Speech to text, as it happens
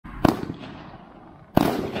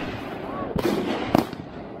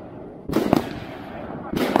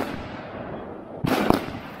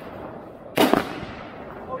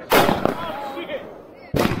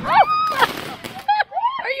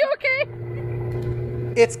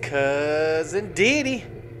It's Cousin Didi.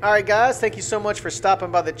 Alright guys, thank you so much for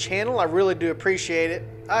stopping by the channel. I really do appreciate it.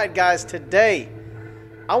 Alright guys, today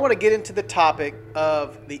I want to get into the topic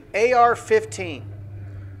of the AR-15.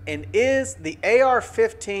 And is the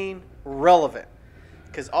AR-15 relevant?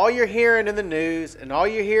 Because all you're hearing in the news and all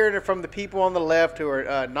you're hearing from the people on the left who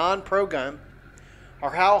are non-pro-gun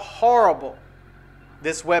are how horrible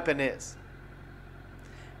this weapon is.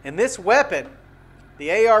 And this weapon,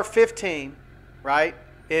 the AR-15, right,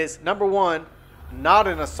 is number one, not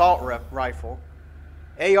an assault rifle.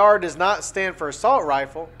 AR does not stand for assault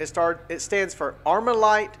rifle. It stands for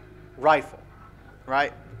Armalite rifle,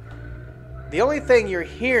 right? The only thing you're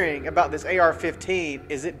hearing about this AR-15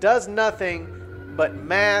 is it does nothing but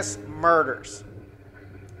mass murders,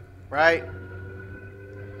 right?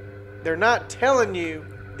 They're not telling you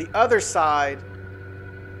the other side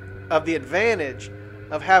of the advantage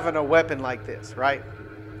of having a weapon like this, right?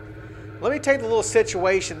 Let me take the little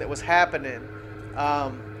situation that was happening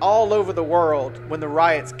all over the world when the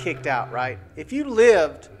riots kicked out, right? If you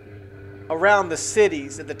lived around the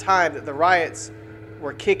cities at the time that the riots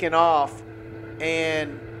were kicking off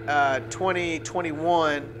in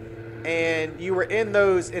 2021 and you were in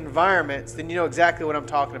those environments, then you know exactly what I'm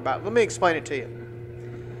talking about. Let me explain it to you.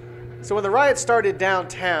 So when the riots started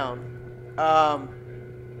downtown,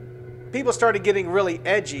 people started getting really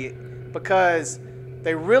edgy because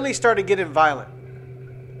they really started getting violent.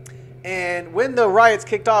 And when the riots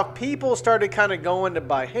kicked off, people started kind of going to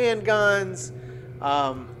buy handguns.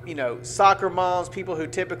 You know, soccer moms, people who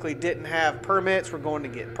typically didn't have permits were going to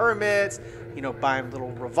get permits, you know, buying little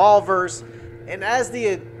revolvers. And as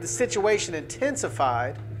the situation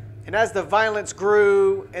intensified, and as the violence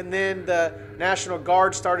grew, and then the National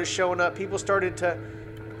Guard started showing up, people started to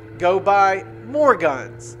go buy more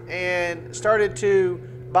guns and started to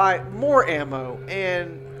buy more ammo.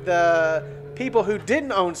 And the people who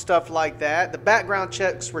didn't own stuff like that, the background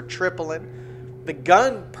checks were tripling. The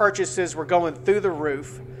gun purchases were going through the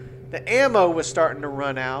roof. The ammo was starting to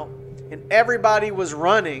run out. And everybody was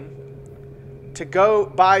running to go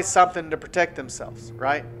buy something to protect themselves,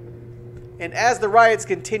 right? And as the riots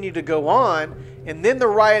continued to go on, and then the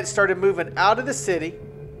riots started moving out of the city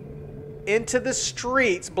into the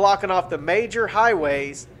streets, blocking off the major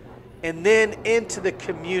highways, and then into the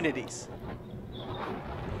communities.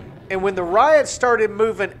 And when the riots started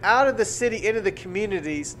moving out of the city into the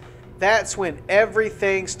communities, that's when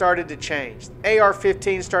everything started to change.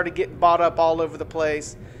 AR-15 started getting bought up all over the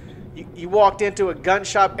place. You walked into a gun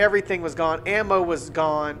shop, everything was gone. Ammo was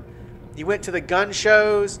gone. You went to the gun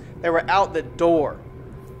shows, they were out the door.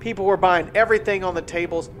 People were buying everything on the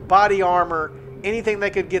tables, body armor, anything they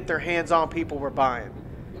could get their hands on, people were buying.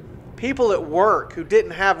 People at work who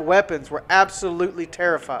didn't have weapons were absolutely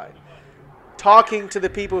terrified. Talking to the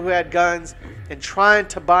people who had guns and trying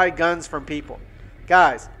to buy guns from people.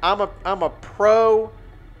 Guys, I'm a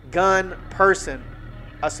pro-gun person.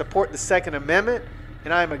 I support the Second Amendment,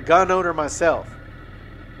 and I am a gun owner myself.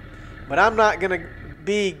 But I'm not going to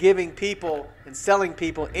be giving people and selling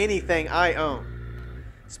people anything I own,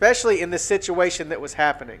 especially in this situation that was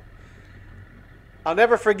happening. I'll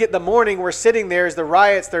never forget the morning we're sitting there as the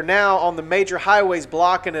riots, they're now on the major highways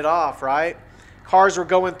blocking it off, right? Cars were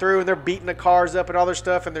going through and they're beating the cars up and all their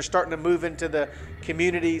stuff, and they're starting to move into the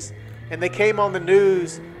communities. And they came on the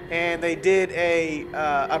news and they did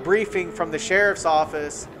a briefing from the sheriff's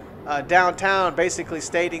office downtown, basically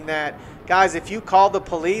stating that, guys, if you call the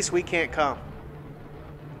police, we can't come.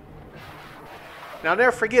 Now, I'll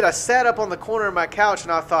never forget, I sat up on the corner of my couch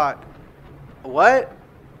and I thought, what?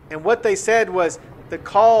 And what they said was, the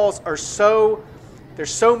calls are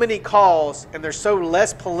there's so many calls and there's so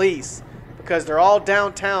less police because they're all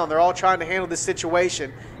downtown, they're all trying to handle this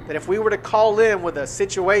situation, that if we were to call in with a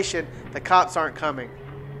situation, the cops aren't coming.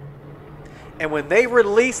 And when they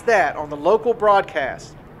released that on the local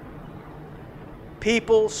broadcast,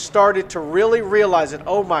 people started to really realize that,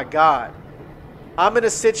 oh my God, I'm in a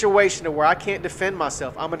situation where I can't defend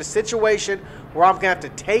myself. I'm in a situation where I'm going to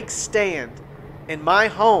have to take stand in my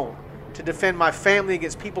home to defend my family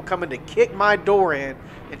against people coming to kick my door in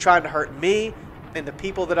and trying to hurt me and the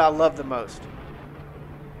people that I love the most.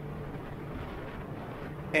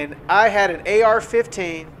 And I had an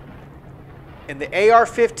AR-15, and the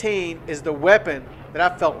AR-15 is the weapon that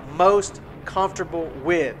I felt most comfortable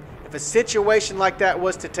with. If a situation like that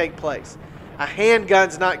was to take place, a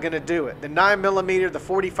handgun's not going to do it. The 9mm, the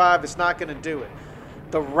 45 is not going to do it.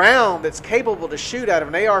 The round that's capable to shoot out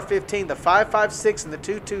of an AR-15, the 5.56 and the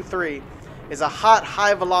 2.23, is a hot,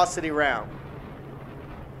 high-velocity round.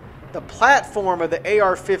 The platform of the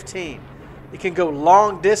AR-15, it can go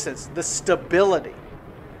long distance. The stability,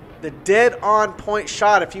 The dead on point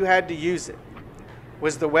shot, if you had to use it,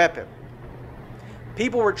 was the weapon.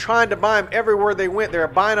 People were trying to buy them everywhere they went. They were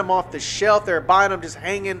buying them off the shelf. They were buying them just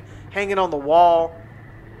hanging on the wall.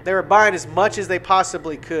 They were buying as much as they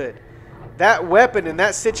possibly could. That weapon in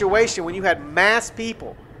that situation, when you had mass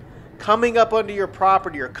people coming up onto your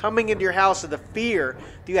property or coming into your house, of the fear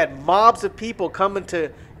that you had mobs of people coming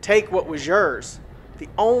to take what was yours, the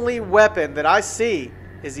only weapon that I see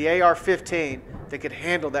is the AR-15 that could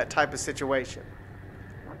handle that type of situation.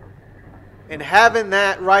 And having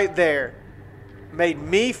that right there made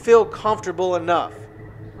me feel comfortable enough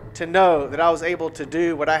to know that I was able to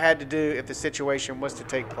do what I had to do if the situation was to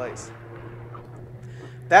take place.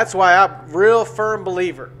 That's why I'm a real firm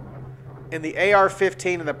believer in the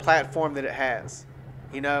AR-15 and the platform that it has.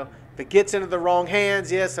 You know, if it gets into the wrong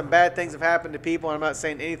hands, yes, some bad things have happened to people, and I'm not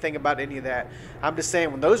saying anything about any of that. I'm just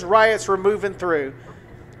saying when those riots were moving through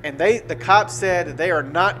and the cops said that they are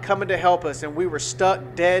not coming to help us and we were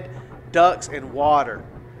stuck dead ducks in water,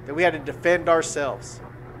 that we had to defend ourselves.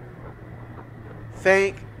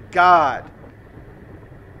 Thank God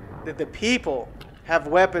that the people have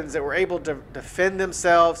weapons that were able to defend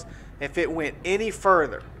themselves if it went any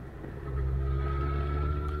further.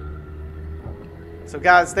 So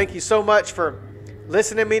guys, thank you so much for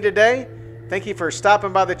listening to me today. Thank you for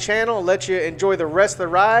stopping by the channel. I'll let you enjoy the rest of the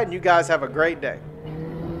ride, and you guys have a great day.